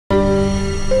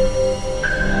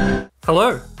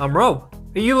Hello, I'm Rob.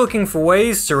 Are you looking for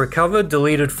ways to recover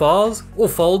deleted files or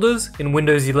folders in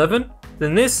Windows 11?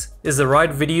 Then this is the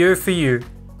right video for you.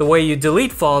 The way you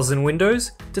delete files in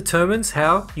Windows determines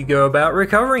how you go about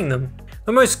recovering them.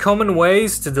 The most common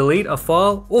ways to delete a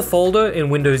file or folder in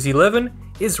Windows 11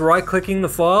 is right-clicking the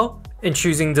file and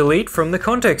choosing Delete from the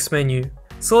context menu,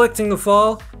 selecting the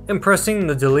file and pressing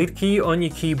the Delete key on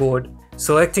your keyboard,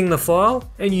 selecting the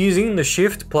file and using the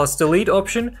Shift plus Delete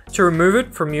option to remove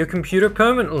it from your computer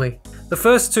permanently. The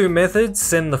first two methods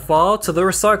send the file to the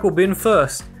recycle bin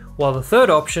first, while the third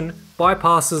option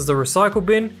bypasses the recycle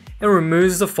bin and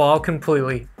removes the file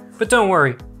completely. But don't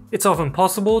worry, it's often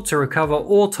possible to recover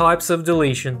all types of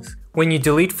deletions. When you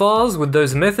delete files with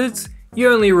those methods, you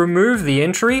only remove the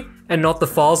entry and not the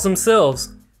files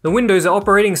themselves. The Windows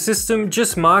operating system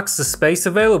just marks the space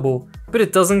available, but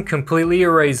it doesn't completely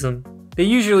erase them. They're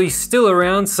usually still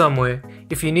around somewhere.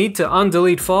 If you need to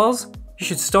undelete files, you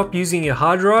should stop using your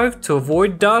hard drive to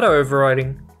avoid data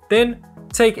overwriting. Then,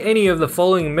 take any of the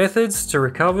following methods to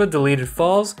recover deleted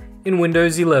files in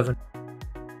Windows 11.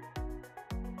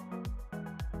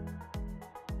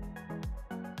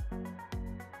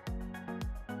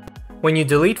 When you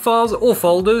delete files or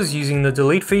folders using the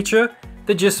delete feature,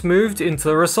 they're just moved into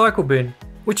the recycle bin,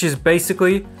 which is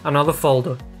basically another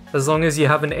folder. As long as you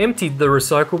haven't emptied the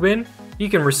recycle bin, you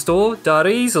can restore data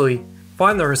easily.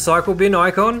 Find the recycle bin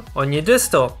icon on your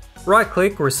desktop.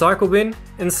 Right-click Recycle Bin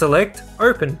and select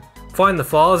Open. Find the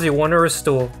files you want to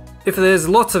restore. If there's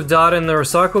lots of data in the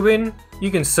recycle bin, you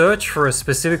can search for a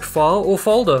specific file or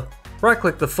folder.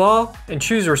 Right-click the file and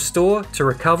choose Restore to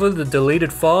recover the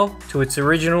deleted file to its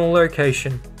original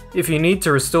location. If you need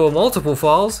to restore multiple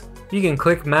files, you can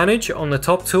click Manage on the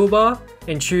top toolbar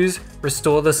and choose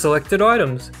Restore the selected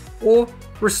items or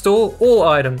Restore all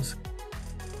items.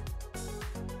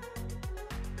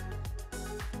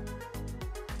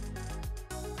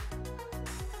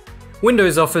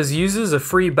 Windows offers users a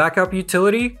free backup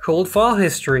utility called File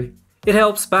History. It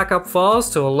helps back up files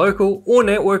to a local or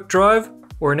network drive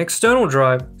or an external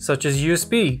drive, such as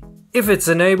USB. If it's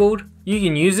enabled, you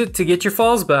can use it to get your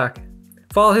files back.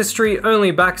 File History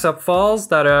only backs up files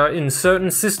that are in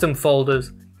certain system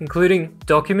folders, including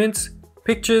documents,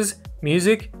 pictures,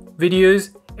 music,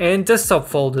 videos, and desktop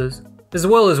folders, as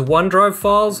well as OneDrive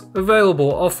files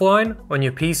available offline on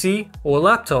your PC or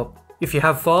laptop. If you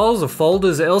have files or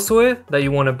folders elsewhere that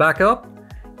you want to back up,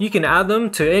 you can add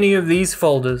them to any of these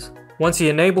folders. Once you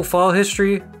enable File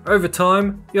History, over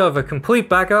time, you have a complete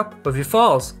backup of your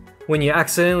files. When you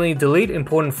accidentally delete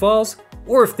important files,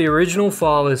 or if the original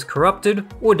file is corrupted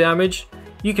or damaged,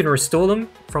 you can restore them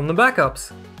from the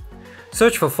backups.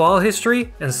 Search for File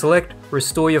History and select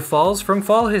Restore your files from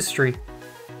File History.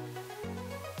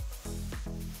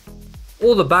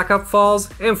 All the backup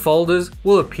files and folders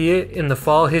will appear in the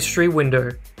File History window.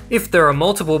 If there are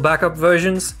multiple backup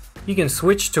versions, you can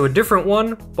switch to a different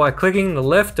one by clicking the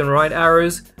left and right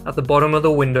arrows at the bottom of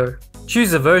the window.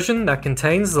 Choose a version that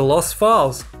contains the lost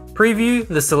files. Preview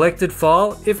the selected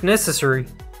file if necessary.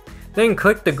 Then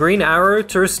click the green arrow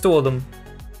to restore them.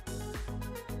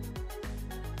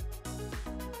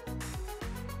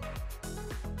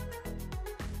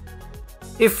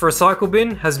 If Recycle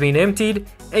Bin has been emptied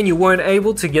and you weren't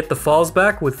able to get the files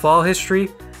back with File History,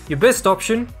 your best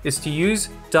option is to use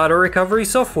data recovery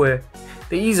software.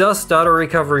 The EaseUS Data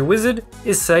Recovery Wizard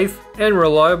is safe and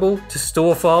reliable to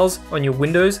store files on your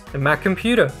Windows and Mac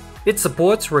computer. It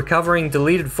supports recovering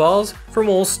deleted files from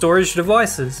all storage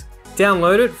devices.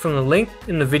 Download it from the link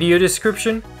in the video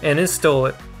description and install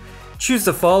it. Choose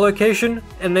the file location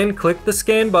and then click the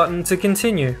Scan button to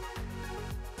continue.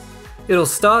 It'll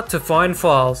start to find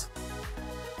files.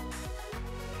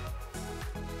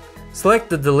 Select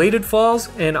the deleted files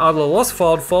and other lost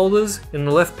filed folders in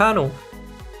the left panel.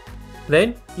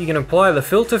 Then you can apply the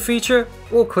filter feature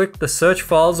or click the Search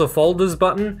Files or Folders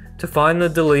button to find the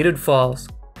deleted files.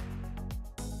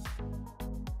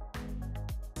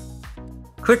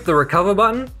 Click the Recover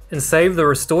button and save the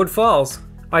restored files.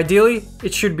 Ideally,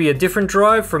 it should be a different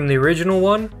drive from the original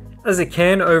one, as it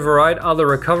can overwrite other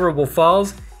recoverable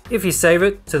files if you save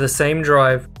it to the same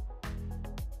drive.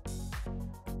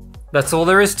 That's all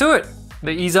there is to it.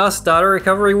 The EaseUS Data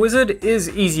Recovery Wizard is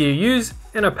easy to use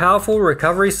and a powerful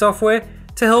recovery software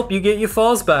to help you get your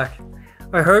files back.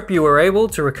 I hope you were able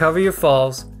to recover your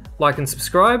files. Like and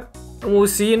subscribe, and we'll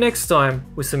see you next time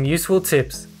with some useful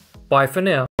tips. Bye for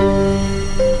now.